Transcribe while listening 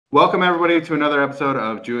Welcome, everybody, to another episode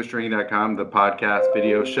of JewishDrinking.com, the podcast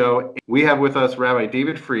video show. We have with us Rabbi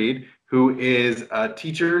David Fried, who is a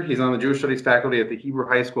teacher. He's on the Jewish Studies faculty at the Hebrew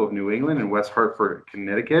High School of New England in West Hartford,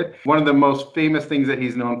 Connecticut. One of the most famous things that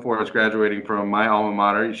he's known for is graduating from my alma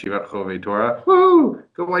mater, Yeshivat Chovei Torah. Woo!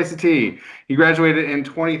 Go YCT! He graduated in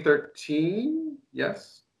 2013.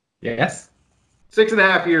 Yes? Yes.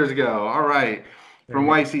 6.5 years ago. All right. From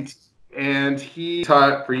YCT. And he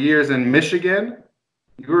taught for years in Michigan.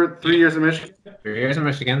 You were 3 years in Michigan? 3 years in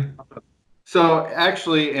Michigan. So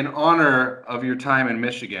actually, in honor of your time in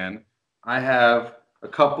Michigan, I have a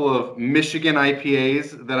couple of Michigan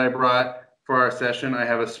IPAs that I brought for our session. I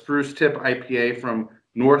have a Spruce Tip IPA from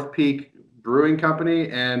North Peak Brewing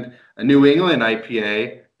Company and a New England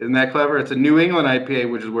IPA. Isn't that clever? It's a New England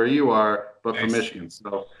IPA, which is where you are, but from Michigan.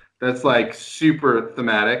 So that's like super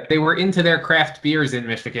thematic. They were into their craft beers in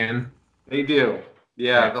Michigan. They do.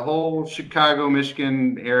 Yeah, the whole Chicago,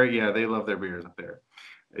 Michigan area, yeah, they love their beers up there.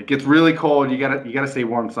 It gets really cold. You gotta stay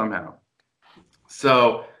warm somehow.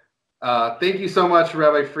 So thank you so much,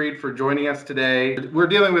 Rabbi Fried, for joining us today. We're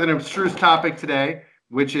dealing with an abstruse topic today,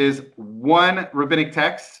 which is one rabbinic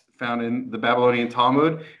text found in the Babylonian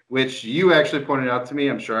Talmud, which you actually pointed out to me.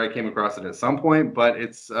 I'm sure I came across it at some point, but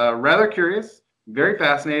it's rather curious, very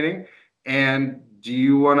fascinating. And do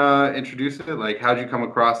you want to introduce it? Like, how did you come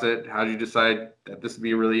across it? How did you decide that this would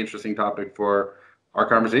be a really interesting topic for our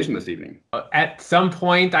conversation this evening? At some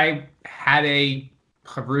point, I had a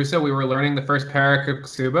chavrusa. We were learning the first parak of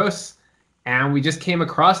Ketubot, and we just came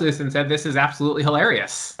across this and said, this is absolutely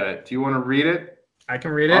hilarious. Do you want to read it? I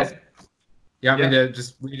can read it. You want me to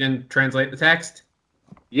just read and translate the text?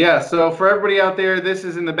 Yeah, so for everybody out there, this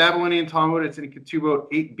is in the Babylonian Talmud. It's in Ketubot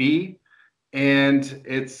 8b. And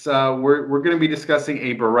it's we're going to be discussing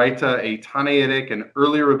a Baraita, a Tannaitic, an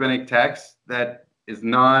early rabbinic text that is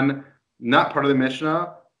not part of the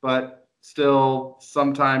Mishnah, but still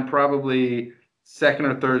sometime probably 2nd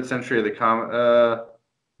or 3rd century of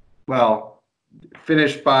the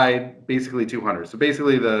finished by basically 200. So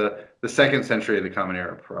basically the 2nd century of the Common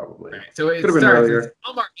Era, probably. Right. So it starts as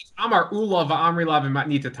Amar Ula va'amri la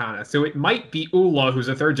v'matnita Tana. So it might be Ula, who's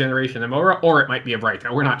a 3rd generation Amora, or it might be a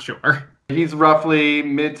Baraita. We're not sure. He's roughly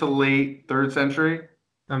mid to late 3rd century.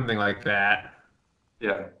 Something like that.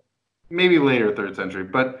 Yeah. Maybe later 3rd century,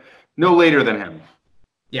 but no later than him.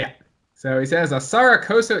 Yeah. So he says, Asara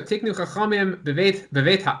koso tiknu chachamim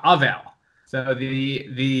bevet ha'avel. So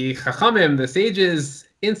the chachamim, the sages,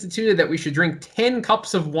 instituted that we should drink 10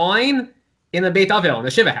 cups of wine in the Beit Avel, in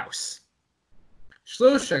the Shiva house.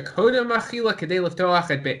 Shlosha kodem achila kedei liftoach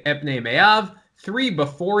et bnei me'av. 3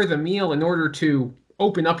 before the meal in order to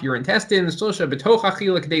open up your intestines. 3 betoch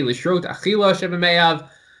achila kedei lishrot achila sheva me'av.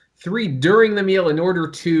 3 during the meal in order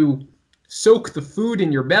to soak the food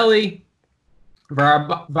in your belly.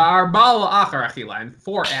 V'arbal achar achila, and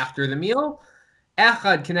 4 after the meal.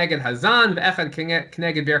 Echad keneged hazan, ve'echad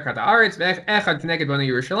keneged birkat haaretz, ve'echad keneged bonei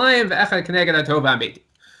Yerushalayim, ve'echad keneged hatov ha'beitim.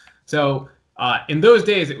 So in those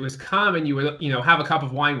days, it was common you would have a cup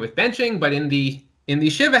of wine with benching, but in the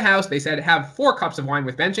Shiva house, they said have 4 cups of wine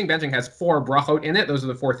with benching. Benching has 4 brachot in it. Those are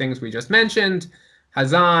the 4 things we just mentioned: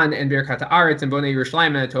 hazan and birkat haaretz and bonei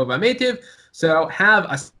Yerushalayim and hatov ha'beitim. So have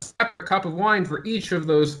a separate cup of wine for each of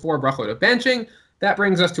those 4 brachot of benching. That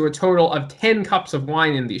brings us to a total of 10 cups of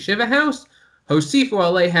wine in the Shiva house. Hosifu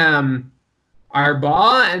alehem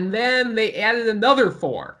arba, and then they added another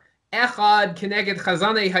 4. Echad keneged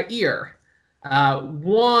chazanei ha'ir.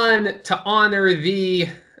 1 to honor the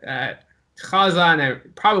chazan.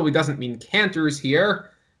 It probably doesn't mean cantors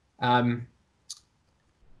here. Probably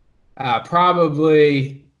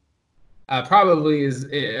is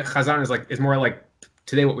chazan is more like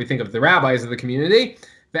today what we think of the rabbis of the community.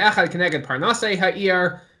 Ve'echad keneged parnasei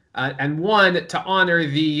ha'ir, and 1 to honor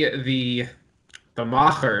the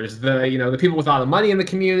machers, the people with all the money in the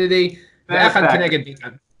community.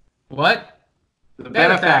 What? The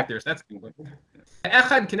benefactors. That's good.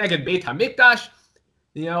 Echad keneged Beit HaMikdash.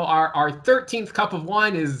 Our 13th cup of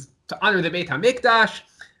wine is to honor the Beit HaMikdash.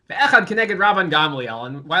 Echad keneged Rabban Gamliel.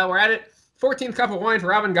 And while we're at it, 14th cup of wine for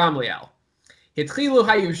Rabban Gamliel. Hitchilu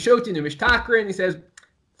hayu shotin u'mishtakrin. He says,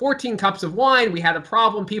 14 cups of wine. We had a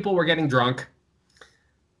problem. People were getting drunk.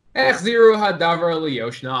 So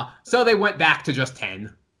they went back to just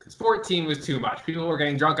 10, because 14 was too much. People were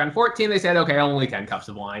getting drunk on 14. They said, okay, only 10 cups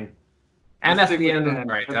of wine. And that's the end of it.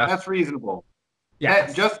 Right. That's reasonable.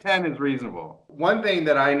 Yeah. Just 10 is reasonable. One thing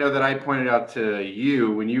that I know that I pointed out to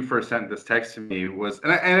you when you first sent this text to me was,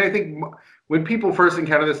 and I think when people first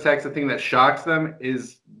encounter this text, the thing that shocks them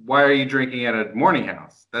is, why are you drinking at a morning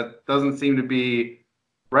house? That doesn't seem to be,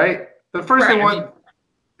 right? The first thing,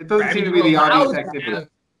 it doesn't seem to be the obvious activity.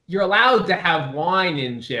 you're allowed to have wine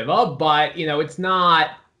in Shiva, but it's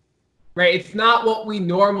not right. It's not what we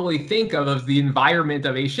normally think of the environment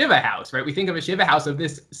of a Shiva house, right? We think of a Shiva house of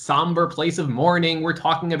this somber place of mourning. We're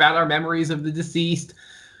talking about our memories of the deceased.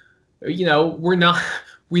 We're not.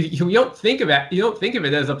 You don't think of it. You don't think of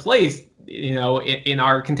it as a place, in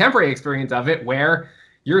our contemporary experience of it, where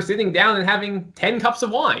you're sitting down and having 10 cups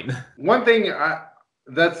of wine. One thing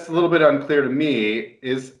that's a little bit unclear to me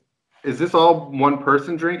is this all one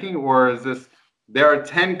person drinking, or there are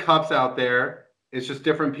 10 cups out there? It's just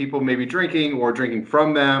different people maybe drinking or drinking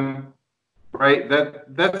from them, right?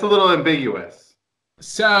 That's a little ambiguous.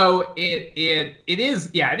 So it is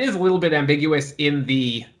a little bit ambiguous in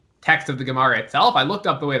the text of the Gemara itself. I looked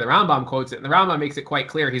up the way the Rambam quotes it, and the Rambam makes it quite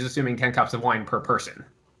clear he's assuming 10 cups of wine per person.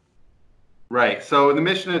 Right. So in the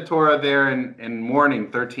Mishnah Torah there in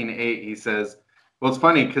Mourning 13:8, he says, well, it's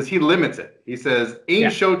funny because he limits it. He says,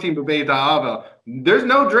 "Ein shotim b'beit ha'avel." There's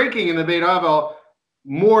no drinking in the Beit Havel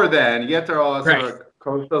more than yeter al asar.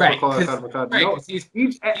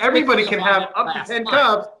 Everybody can have up to 10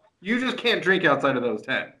 cups. You just can't drink outside of those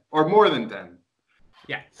 10 or more than 10.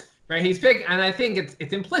 Yeah. Right, he's big, and I think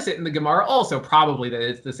it's implicit in the Gemara also probably that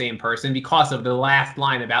it's the same person because of the last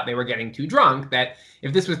line about they were getting too drunk, that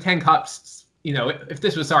if this was 10 cups, if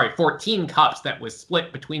this was 14 cups that was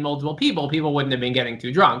split between multiple people wouldn't have been getting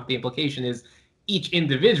too drunk. The implication is each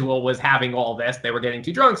individual was having all this, they were getting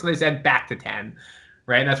too drunk, so they said back to 10.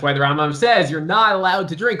 Right, and that's why the Rambam says you're not allowed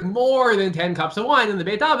to drink more than 10 cups of wine in the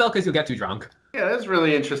Beit Havel because you'll get too drunk. Yeah, that's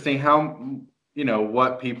really interesting how,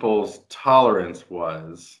 what people's tolerance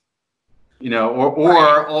was.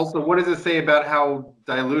 Or also, what does it say about how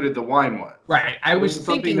diluted the wine was? Right. I was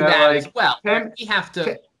thinking that as well. 10, we have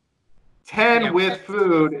to. 10 with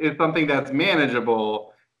food is something that's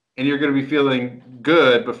manageable, and you're going to be feeling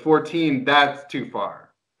good. But 14, that's too far.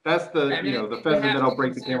 That's the the feather that'll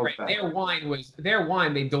break the camel's back. Their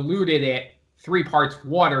wine. They diluted it 3 parts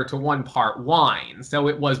water to 1 part wine, so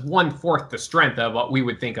it was 1/4 the strength of what we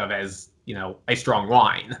would think of as a strong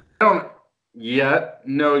wine. I don't yet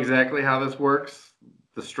know exactly how this works,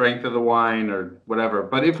 the strength of the wine or whatever.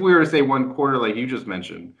 But if we were to say 1/4, like you just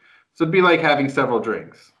mentioned, so it'd be like having several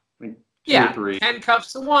drinks, like 2 or 3. 10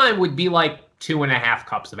 cups of wine would be like 2.5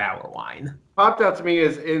 cups of our wine. Popped out to me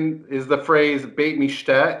is the phrase Beit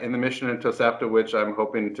Mishtet in the Mishnah and Tosefta, which I'm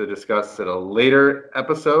hoping to discuss at a later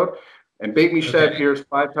episode. And Beit Mishtet appears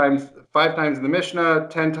 5 times in the Mishnah,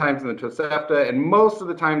 10 times in the Tosefta, and most of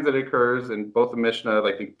the times it occurs in both the Mishnah,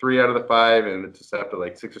 like I think 3 out of the 5, and the Tosefta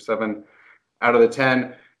like 6 or 7 out of the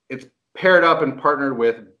 10. It's paired up and partnered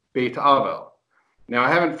with Beit Avel. Now, I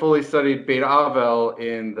haven't fully studied Beit Avel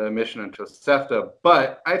in the Mishnah and Tosefta,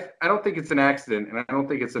 but I don't think it's an accident, and I don't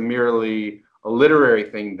think it's merely a literary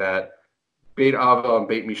thing that Beit Avel and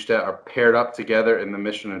Beit Mishtet are paired up together in the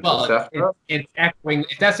Mishnah and Tosefta.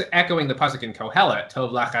 That's echoing the pasuk in Kohelet,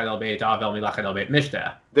 Tov lachad el Beit Avel milachad el Beit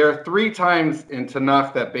Mishtet. There are 3 times in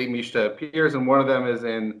Tanakh that Beit Mishtet appears, and one of them is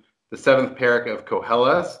in the 7th parak of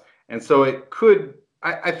Koheles. And so it could,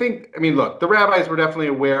 I mean, look, the rabbis were definitely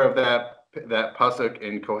aware of that pasuk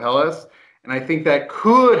in Koheles, and I think that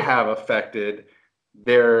could have affected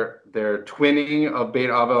their twinning of Beit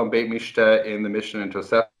Avel and Beit Mishtet in the Mishnah and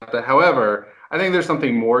Tosefta. However, I think there's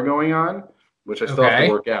something more going on, which I still have to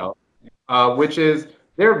work out, which is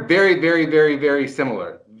they're very, very, very, very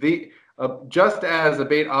similar. Just as a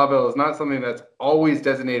Beit Avel is not something that's always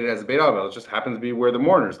designated as a Beit Avel, it just happens to be where the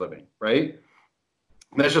mourner's living, right?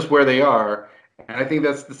 That's just where they are. And I think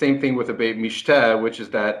that's the same thing with a Beit Mishtet, which is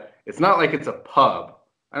that it's not like it's a pub.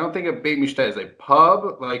 I don't think a Beit Mishtet is a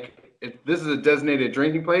pub. Like, this is a designated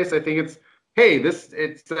drinking place. I think it's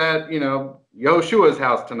at Yehoshua's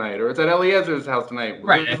house tonight, or it's at Eliezer's house tonight.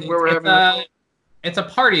 Right. It's a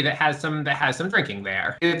party that has some drinking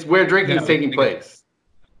there. It's where drinking is taking place.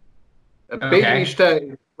 A Beit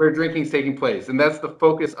Mishtet is where drinking is taking place, and that's the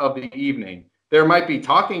focus of the evening. There might be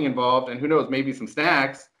talking involved, and who knows, maybe some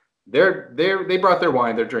snacks. They brought their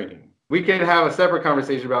wine. They're drinking. We can have a separate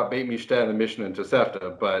conversation about Beit Mishtet and the Mishnah and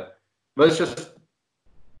Tosefta, but let's just.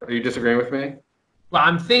 Are you disagreeing with me? Well,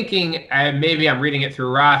 I'm thinking maybe I'm reading it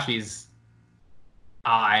through Rashi's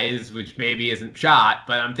eyes, which maybe isn't shot,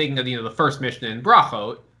 but I'm thinking of the first Mishnah in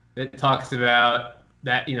Brachot that talks about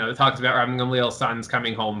Rabbi Gamliel's sons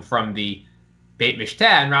coming home from the Beit Mishtet,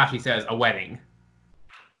 and Rashi says a wedding.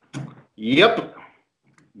 Yep,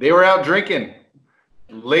 they were out drinking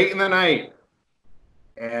late in the night,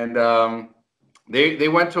 and they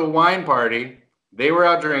went to a wine party. They were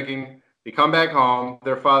out drinking. They come back home.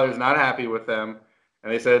 Their father's not happy with them.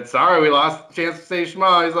 And they said, sorry, we lost the chance to say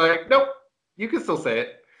Shema. He's like, nope, you can still say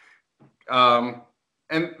it. And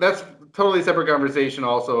and that's totally separate conversation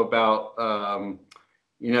also about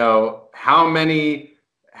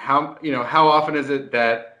how often is it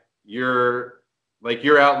that you're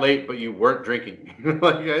out late but you weren't drinking.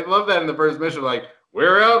 Like, I love that in the first mission, like,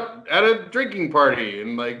 we're out at a drinking party,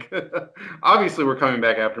 and like obviously we're coming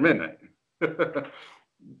back after midnight.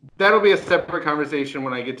 That'll be a separate conversation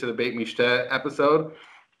when I get to the Beit Mishta episode.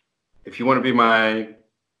 If you want to be my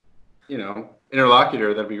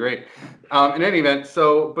interlocutor, that'd be great. In any event,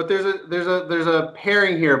 but there's a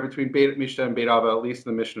pairing here between Beit Mishta and Beit Avel, at least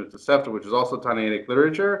in the Mishnah Tosefta, which is also Tannaitic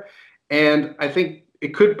literature, and I think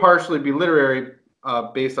it could partially be literary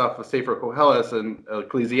based off of Sefer Koheles and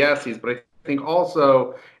Ecclesiastes, but I think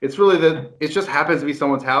also it's really that it just happens to be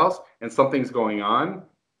someone's house and something's going on,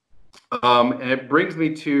 and it brings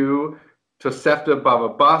me to Tosefta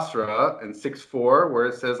Bava Basra and 6:4, where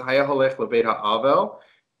it says Haya holech lebeit ha'avel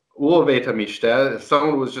u'lebeit ha'mishteh. If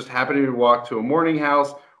someone was just happening to walk to a mourning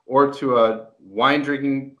house or to a wine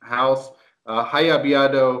drinking house, Haya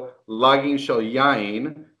biado lagin shel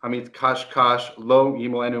yain hamit kash kash lo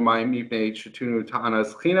yimlenu mayim mipnei shetunu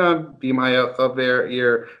ta'anas china b'maya chaver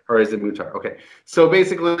ir harizim mutar. Okay, so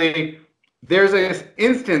basically, there's an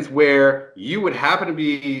instance where you would happen to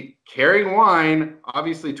be carrying wine,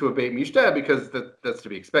 obviously to a Beit Mishta, because that's to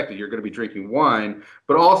be expected. You're going to be drinking wine,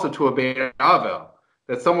 but also to a Beit Avel,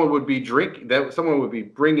 that someone would be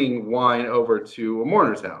bringing wine over to a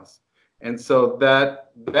mourner's house. And so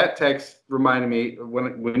that text reminded me,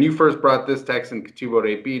 when you first brought this text in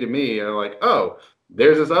Ketubot 8b to me, I'm like, oh,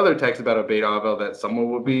 there's this other text about a Beit Avel that someone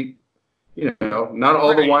would be, not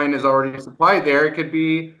all the wine is already supplied there. It could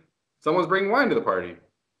be someone's bringing wine to the party,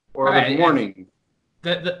 or the mourning.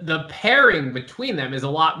 The pairing between them is a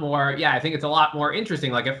lot more, I think it's a lot more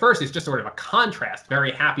interesting. Like, at first, it's just sort of a contrast,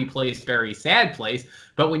 very happy place, very sad place.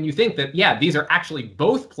 But when you think that, these are actually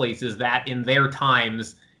both places that in their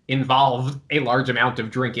times involved a large amount of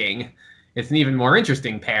drinking, it's an even more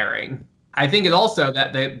interesting pairing. I think it also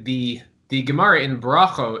that the Gemara in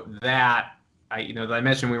Brachot that I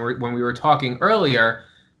mentioned when we were talking earlier,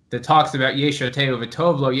 that talks about Yeshoteo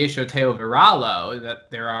v'tovlo, Yeshoteo v'ralo, that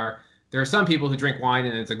there are some people who drink wine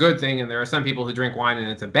and it's a good thing, and there are some people who drink wine and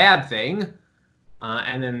it's a bad thing.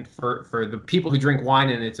 And then for the people who drink wine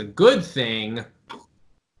and it's a good thing,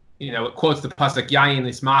 it quotes the pasuk Yayin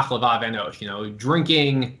Lismach Levav Enosh,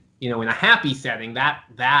 drinking, in a happy setting, that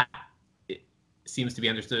seems to be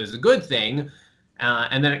understood as a good thing.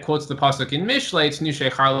 And then it quotes the pasuk in Mishlei, Tznu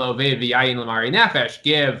Shecharlo Ve'Yayin Lamari Nefesh,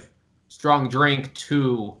 give strong drink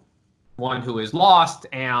to one who is lost,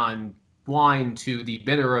 and wine to the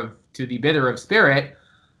bitter of spirit,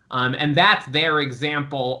 and that's their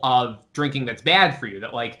example of drinking that's bad for you.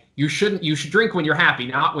 That, like, you should drink when you're happy,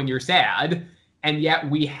 not when you're sad. And yet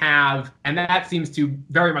we have, and that seems to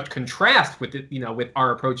very much contrast with it, with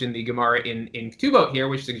our approach in the Gemara in Ketubot here,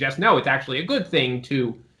 which suggests no, it's actually a good thing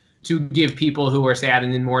to give people who are sad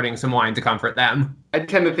and in mourning some wine to comfort them. I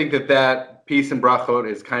tend to think that piece in Brachot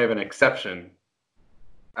is kind of an exception.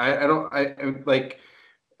 I like,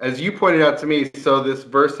 as you pointed out to me, so this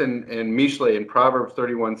verse in Mishlei in Proverbs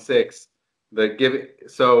 31:6,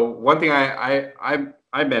 so one thing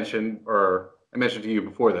I mentioned, or I mentioned to you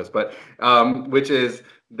before this, but which is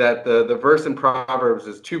that the verse in Proverbs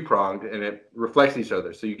is two-pronged and it reflects each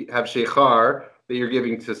other. So you have shechar that you're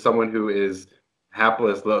giving to someone who is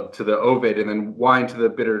hapless, to the Ovid, and then wine to the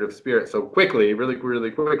bitter of spirit. So quickly, really, really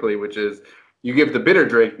quickly, which is you give the bitter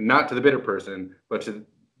drink not to the bitter person, but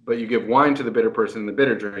you give wine to the bitter person and the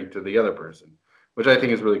bitter drink to the other person, which I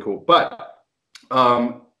think is really cool. But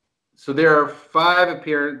so there are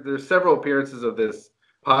several appearances of this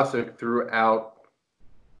pasuk throughout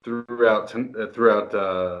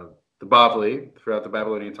the Bavli, throughout the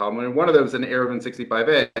Babylonian Talmud, and one of them is in Eruvin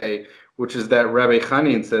 65a, which is that Rabbi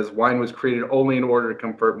Chanin says wine was created only in order to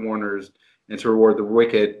comfort mourners and to reward the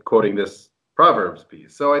wicked, quoting this Proverbs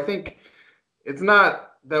piece. So I think it's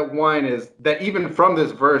not that wine is, that even from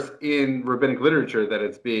this verse in rabbinic literature, that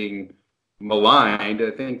it's being maligned.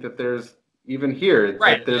 I think that there's, even here,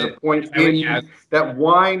 that there's a point that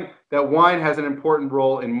wine has an important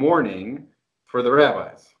role in mourning for the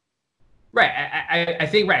rabbis. Right. I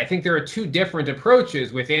think there are two different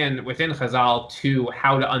approaches within Chazal to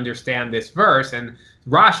how to understand this verse. And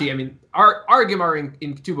Rashi, our Gemara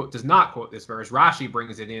in Ketubot does not quote this verse. Rashi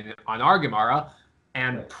brings it in on our Gemara,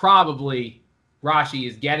 and probably Rashi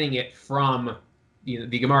is getting it from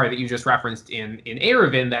the Gemara that you just referenced in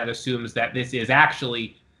Eruvin, that assumes that this is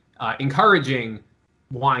actually encouraging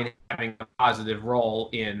wine having a positive role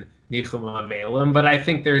in Nichum Avelim. But I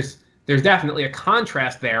think there's definitely a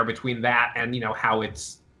contrast there between that and how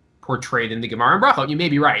it's portrayed in the Gemara and Brachot. You may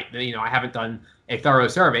be right. I haven't done a thorough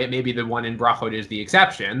survey. Maybe the one in Brachot is the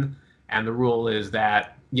exception, and the rule is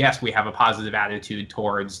that yes, we have a positive attitude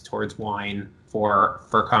towards wine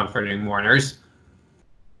for comforting mourners.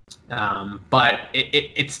 But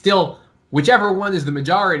it's still, whichever one is the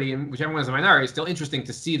majority and whichever one is the minority, it's still interesting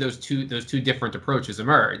to see those two different approaches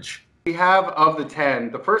emerge. We have, of the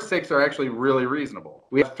 10, the first 6 are actually really reasonable.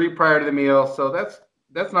 We have 3 prior to the meal, so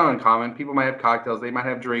that's not uncommon. People might have cocktails, they might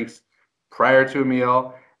have drinks prior to a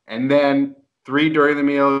meal, and then 3 during the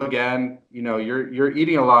meal. Again, you're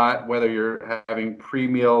eating a lot, whether you're having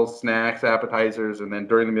pre-meal snacks, appetizers, and then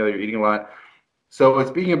during the meal you're eating a lot. So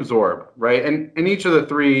it's being absorbed, right? And in each of the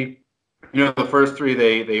 3, the first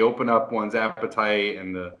 3, they open up one's appetite,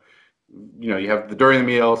 and you have the during the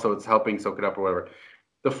meal, so it's helping soak it up or whatever.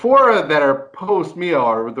 The 4 that are post-meal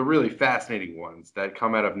are the really fascinating ones that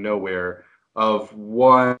come out of nowhere, of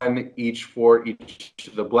 1 each for each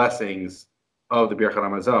of the blessings of the Birkat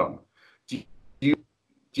Hamazon. Do you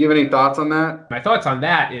have any thoughts on that? My thoughts on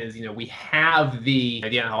that is, we have the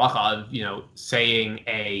idea in halacha of, saying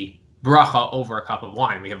a bracha over a cup of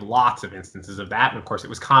wine. We have lots of instances of that, and of course it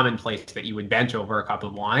was commonplace that you would bench over a cup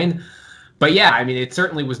of wine. But yeah, it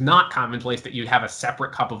certainly was not commonplace that you'd have a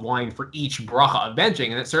separate cup of wine for each bracha of benching,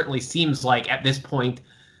 and it certainly seems like at this point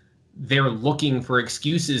they're looking for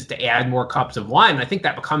excuses to add more cups of wine. And I think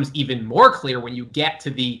that becomes even more clear when you get to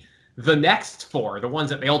the next 4, the ones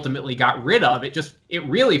that they ultimately got rid of. It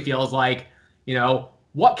really feels like,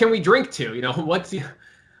 what can we drink to? This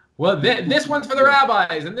one's for the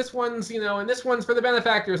rabbis, and this one's, and this one's for the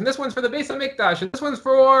benefactors, and this one's for the Beis HaMikdash, and this one's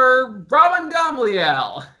for Rabban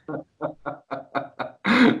Gamliel.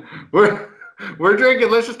 We're drinking.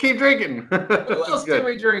 Let's just keep drinking. Who else can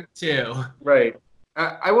we drink to? Right.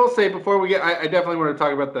 I will say before we get, I definitely want to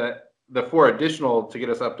talk about the 4 additional to get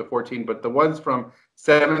us up to 14, but the ones from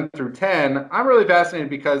 7 through 10, I'm really fascinated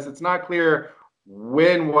because it's not clear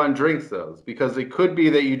when one drinks those, because it could be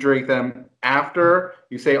that you drink them after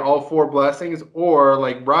you say all 4 blessings, or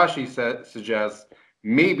like Rashi suggests,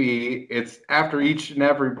 maybe it's after each and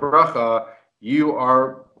every bracha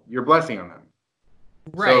you're blessing on them.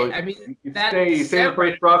 Right. So you say the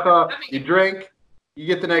first bracha, you drink, you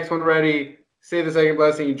get the next one ready, say the second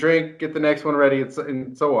blessing, you drink, get the next one ready,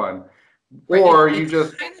 and so on. Right. Or it's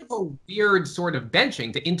kind of a weird sort of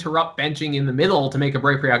benching, to interrupt benching in the middle to make a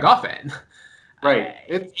break Priagafen. Right.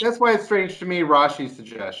 That's why it's strange to me, Rashi's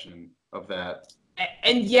suggestion of that.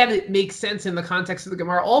 And yet it makes sense in the context of the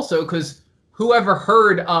Gemara also, because whoever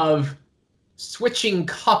heard of switching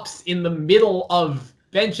cups in the middle of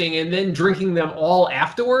benching and then drinking them all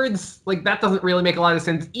afterwards? Like, that doesn't really make a lot of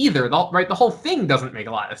sense either. The whole thing doesn't make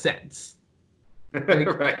a lot of sense.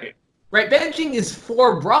 Right. Right, benching is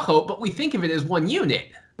 4 brachot, but we think of it as 1 unit.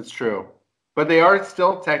 That's true. But they are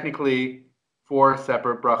still technically 4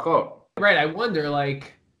 separate brachot. Right, I wonder,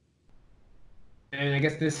 and I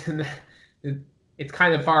guess it's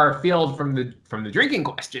kind of far afield from the drinking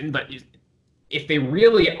question, but if they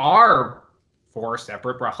really are 4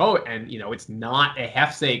 separate brachot, and it's not a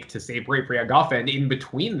hefsek to say Brei Priagafen in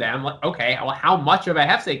between them, okay, well, how much of a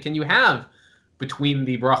hefsek can you have between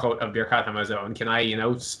the brachot of Birkat Hamazon? Can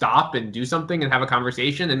I, stop and do something and have a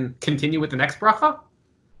conversation and continue with the next bracha?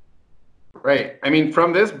 Right.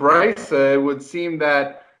 From this brisa, it would seem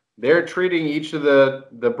that they're treating each of the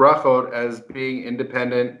brachot as being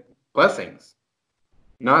independent blessings,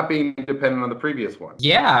 not being dependent on the previous one.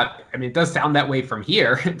 Yeah, it does sound that way from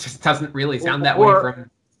here. It just doesn't really sound that way from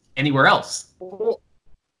anywhere else.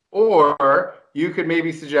 Or you could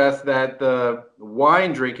maybe suggest that the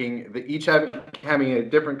wine drinking, each having a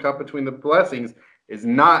different cup between the blessings, does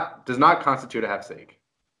not constitute a hefsek.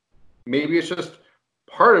 Maybe it's just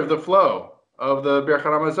part of the flow of the Birkat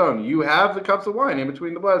Hamazon. You have the cups of wine in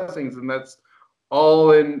between the blessings, and that's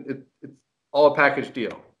all it's all a package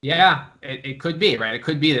deal. Yeah, it could be, right? It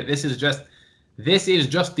could be that this is just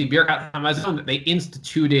the Birkat Hamazon that they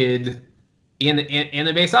instituted in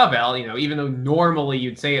the Beis Havel. Even though normally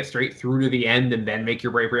you'd say it straight through to the end and then make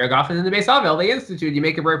your Brei Priagafen in the Beis Havel, they instituted you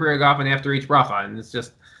make a Brei Priagafen after each bracha,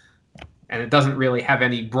 and it doesn't really have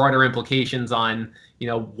any broader implications on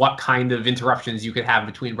what kind of interruptions you could have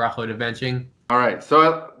between brachot and benching. All right,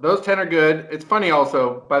 so those 10 are good. It's funny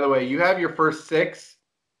also, by the way, you have your first 6,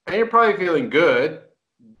 and you're probably feeling good.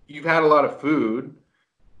 You've had a lot of food.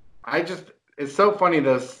 It's so funny,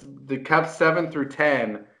 the cups 7 through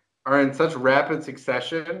 10 are in such rapid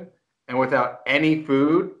succession and without any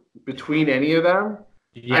food between any of them.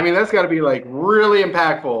 Yeah. That's got to be really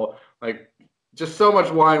impactful. Just so much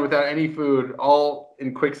wine without any food, all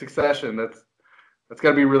in quick succession. That's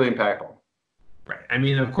got to be really impactful.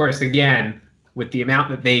 Right. Of course, again, with the amount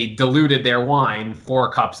that they diluted their wine,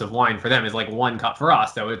 4 cups of wine for them is like 1 cup for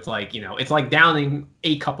us. So it's like, it's like downing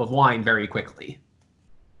a cup of wine very quickly.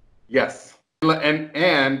 Yes.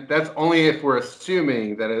 And that's only if we're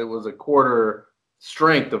assuming that it was a quarter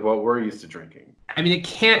strength of what we're used to drinking. I mean, it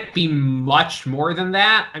can't be much more than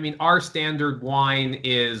that. I mean, our standard wine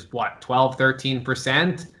is what, 12,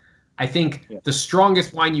 13%? I think the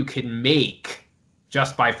strongest wine you can make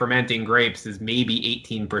just by fermenting grapes is maybe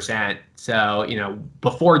 18%. So,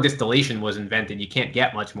 before distillation was invented, you can't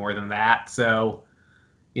get much more than that. So,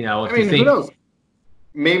 if you think, who knows?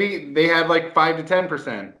 Maybe they had like 5 to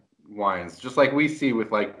 10% wines, just like we see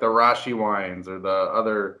with like the Rashi wines or the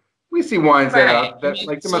other. We see wines that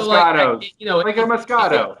like the Moscatos, like a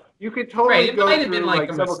Moscato. You could totally go through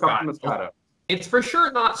like several cups of Moscato. It's for sure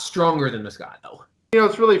not stronger than Moscato.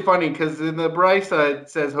 It's really funny because in the Brisa it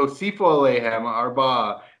says Hosifo Alehem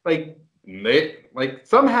Arba. Like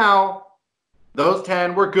somehow those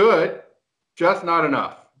 10 were good, just not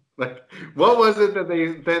enough. Like, what was it that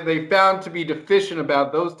they found to be deficient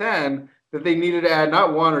about those 10 that they needed to add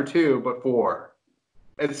not 1 or 2 but 4?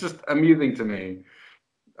 It's just amusing to me.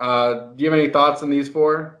 Do you have any thoughts on these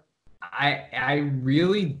 4? I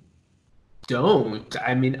really don't.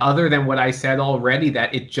 I mean, other than what I said already,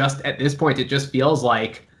 that it just, at this point, it just feels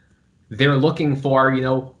like they're looking for,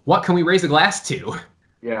 what can we raise a glass to?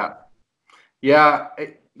 Yeah.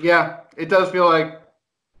 It does feel like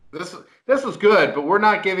this was good, but we're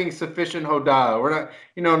not giving sufficient hodah. We're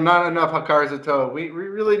not, not enough hakar zatov. We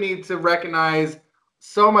really need to recognize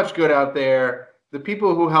so much good out there. The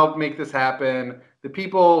people who helped make this happen, the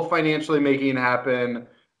people financially making it happen,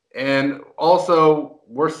 and also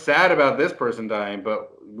we're sad about this person dying,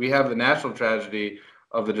 but we have the national tragedy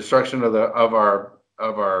of the destruction of our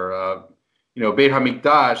Beit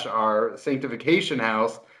HaMikdash, our sanctification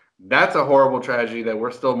house. That's a horrible tragedy that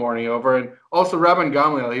we're still mourning over. And also Rabbi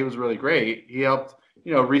Gamliel, he was really great. He helped,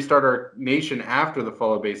 restart our nation after the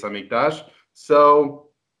fall of Beit HaMikdash. So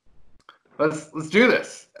let's do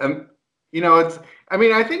this. And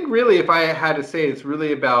I think really, if I had to say, it's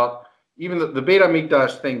really about even the Beit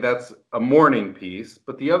HaMikdash thing. That's a mourning piece,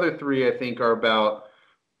 but the other 3 I think are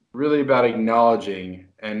really about acknowledging,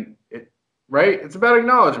 and it's about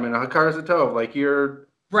acknowledgement. Hakar zatov, like you're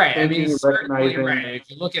right. I mean, certainly right.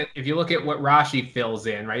 If you look at what Rashi fills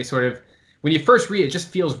in, right, sort of when you first read it, just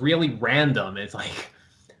feels really random. It's like,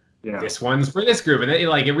 this one's for this group, and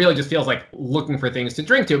it really just feels like looking for things to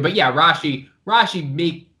drink to. But yeah, Rashi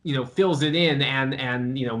fills it in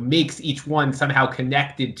and makes each one somehow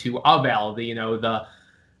connected to Avel.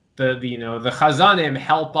 The Chazanim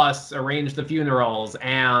help us arrange the funerals,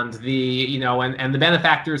 and the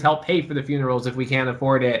benefactors help pay for the funerals if we can't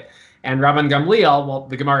afford it. And Rabban Gamliel, well,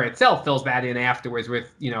 the Gemara itself fills that in afterwards with,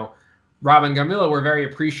 Rabban Gamliel we're very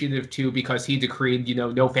appreciative to because he decreed,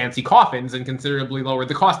 no fancy coffins and considerably lowered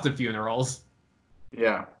the cost of funerals.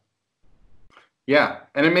 Yeah. Yeah,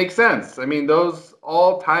 and it makes sense. I mean, those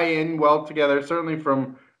all tie in well together, certainly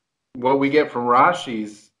from what we get from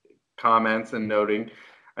Rashi's comments and noting.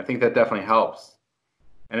 I think that definitely helps.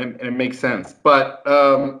 And it makes sense. But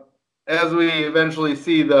as we eventually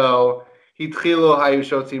see, though, Hitchilo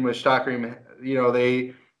Hayushotzim Mishtakrim,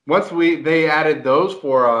 they added those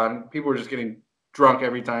 4 on, people were just getting drunk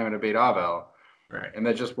every time at a Beit Avel. Right. And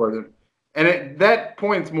that just wasn't. And that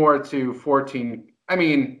points more to 14. I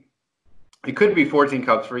mean, it could be 14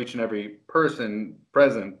 cups for each and every person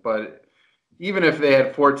present, but even if they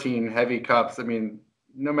had 14 heavy cups, I mean,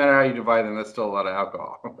 no matter how you divide them, that's still a lot of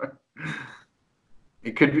alcohol.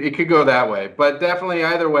 It could go that way, but definitely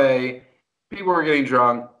either way, people were getting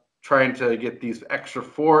drunk, trying to get these extra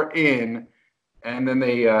 4 in, and then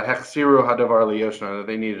they hechsiru hadavar liyoshna,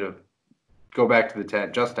 they needed to go back to the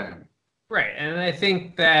 10, just 10. Right, and I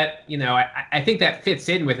think that, I think that fits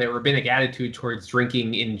in with a rabbinic attitude towards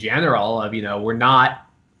drinking in general of, we're not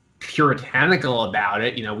puritanical about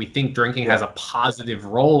it. We think drinking has a positive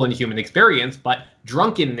role in human experience, but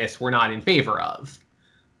drunkenness we're not in favor of.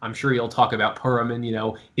 I'm sure you'll talk about Purim and,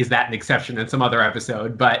 is that an exception in some other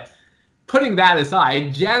episode, but putting that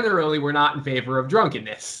aside, generally we're not in favor of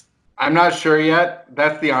drunkenness. I'm not sure yet.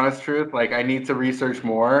 That's the honest truth. Like, I need to research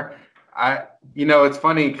more. It's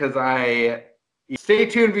funny because stay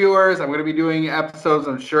tuned, viewers. I'm going to be doing episodes,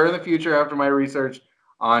 I'm sure, in the future after my research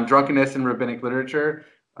on drunkenness in rabbinic literature.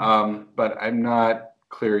 But I'm not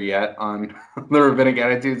clear yet on the rabbinic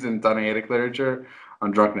attitudes in Tannaitic literature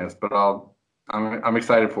on drunkenness. But I'm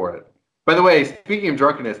excited for it. By the way, speaking of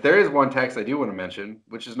drunkenness, there is one text I do want to mention,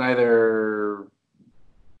 which is it's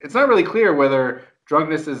not really clear whether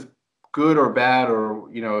drunkenness is good or bad, or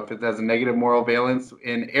if it has a negative moral valence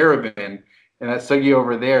in Eruvin. And that sugi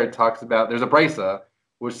over there talks about, there's a brisa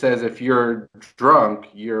which says if you're drunk,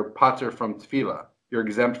 you're pater from tefillah. You're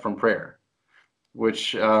exempt from prayer,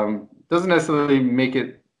 which doesn't necessarily make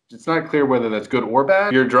it, it's not clear whether that's good or bad.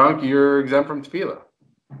 If you're drunk, you're exempt from tefillah.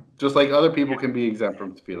 Just like other people can be exempt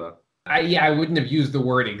from tefillah. I wouldn't have used the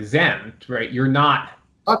word exempt, right? You're not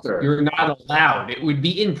allowed. It would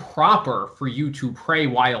be improper for you to pray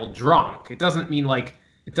while drunk. It doesn't mean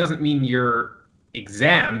you're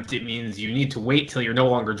exempt. It means you need to wait till you're no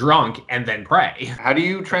longer drunk and then pray. How do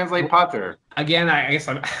you translate pater? Again, I guess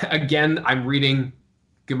I'm reading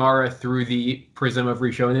Gemara through the prism of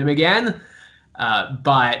Rishonim again,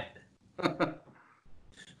 but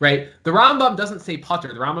right, the Rambam doesn't say pater.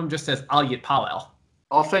 The Rambam just says al yitpalel.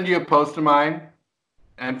 I'll send you a post of mine,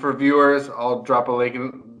 and for viewers, I'll drop a link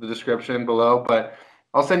in the description below, but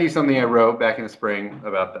I'll send you something I wrote back in the spring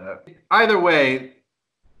about that. Either way,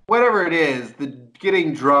 whatever it is, the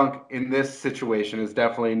getting drunk in this situation is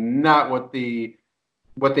definitely not what they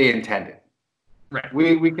intended. Right.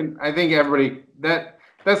 We can, I think everybody,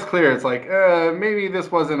 that's clear. It's like, maybe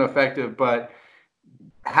this wasn't effective, but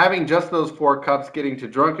having just those 4 cups getting to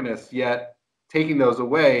drunkenness, yet taking those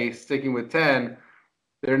away, sticking with 10,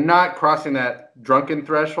 they're not crossing that drunken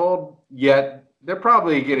threshold, yet they're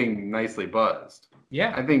probably getting nicely buzzed.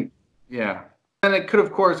 Yeah. I think, yeah. And it could,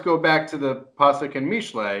 of course, go back to the Pasuk in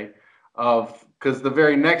Mishlei because the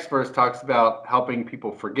very next verse talks about helping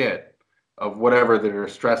people forget of whatever their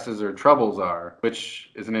stresses or troubles are,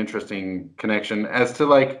 which is an interesting connection as to,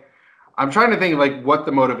 like, I'm trying to think, like, what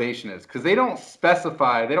the motivation is, because they don't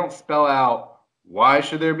spell out why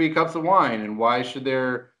should there be cups of wine and why should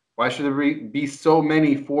there be so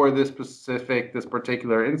many for this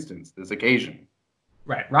particular instance, this occasion.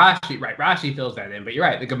 Right. Rashi fills that in, but you're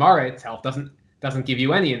right. The Gemara itself doesn't give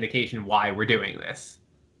you any indication why we're doing this.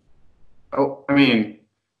 Oh, I mean,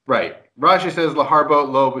 right. Rashi says laharbot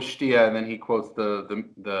lo b'shtia, and then he quotes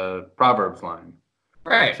the Proverbs line.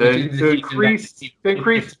 Right. To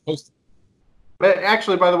increase. But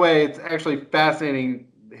actually, by the way, it's actually fascinating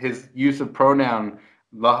his use of pronoun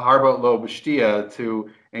laharbot lo b'shtia to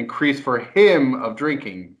increase for him of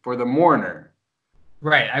drinking, for the mourner.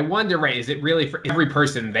 Right. I wonder, right, is it really for every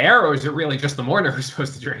person there, or is it really just the mourner who's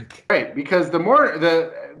supposed to drink? Right, because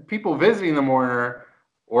the people visiting the mourner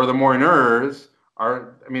or the mourners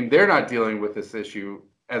they're not dealing with this issue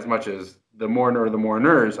as much as the mourner or the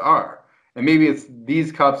mourners are. And maybe it's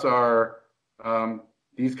these cups are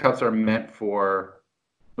meant for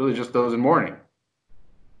really just those in mourning.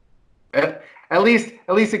 At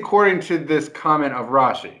least according to this comment of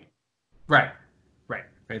Rashi. Right.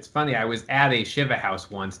 It's funny. I was at a Shiva house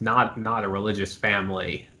once, not a religious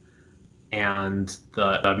family, and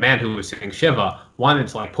the man who was singing Shiva wanted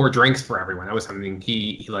to pour drinks for everyone. That was something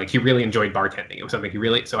he really enjoyed bartending. It was something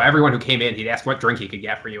so everyone who came in, he'd ask what drink he could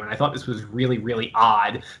get for you, and I thought this was really, really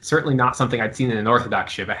odd. Certainly not something I'd seen in an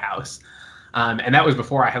Orthodox Shiva house. And that was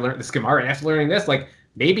before I had learned the Gemara. And after learning this,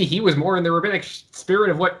 maybe he was more in the rabbinic spirit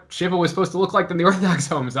of what Shiva was supposed to look like than the Orthodox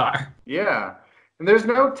homes are. Yeah. And there's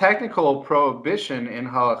no technical prohibition in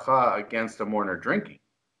halakha against a mourner drinking.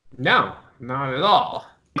 No, not at all.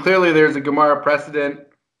 Clearly, there's a Gemara precedent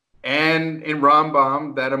and in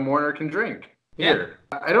Rambam that a mourner can drink. Here.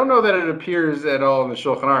 Yeah. I don't know that it appears at all in the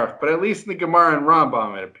Shulchan Aruch, but at least in the Gemara and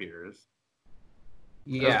Rambam it appears.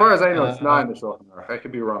 Yeah. As far as I know, it's not in the Shulchan Aruch. I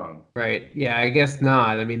could be wrong. Right. Yeah, I guess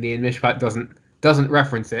not. I mean, the Mishpat doesn't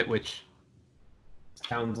reference it, which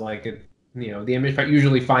sounds like it. The Mishpat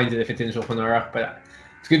usually finds it if it's in Shulchan Aruch, but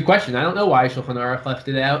it's a good question. I don't know why Shulchan Aruch left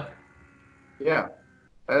it out. Yeah,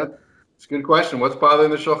 it's a good question. What's bothering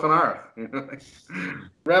the Shulchan Aruch?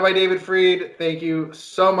 Rabbi David Fried, thank you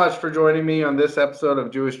so much for joining me on this episode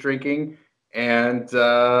of Jewish Drinking, and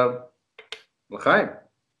L'chaim.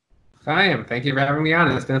 Chaim, thank you for having me on.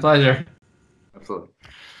 It's been a pleasure. Absolutely.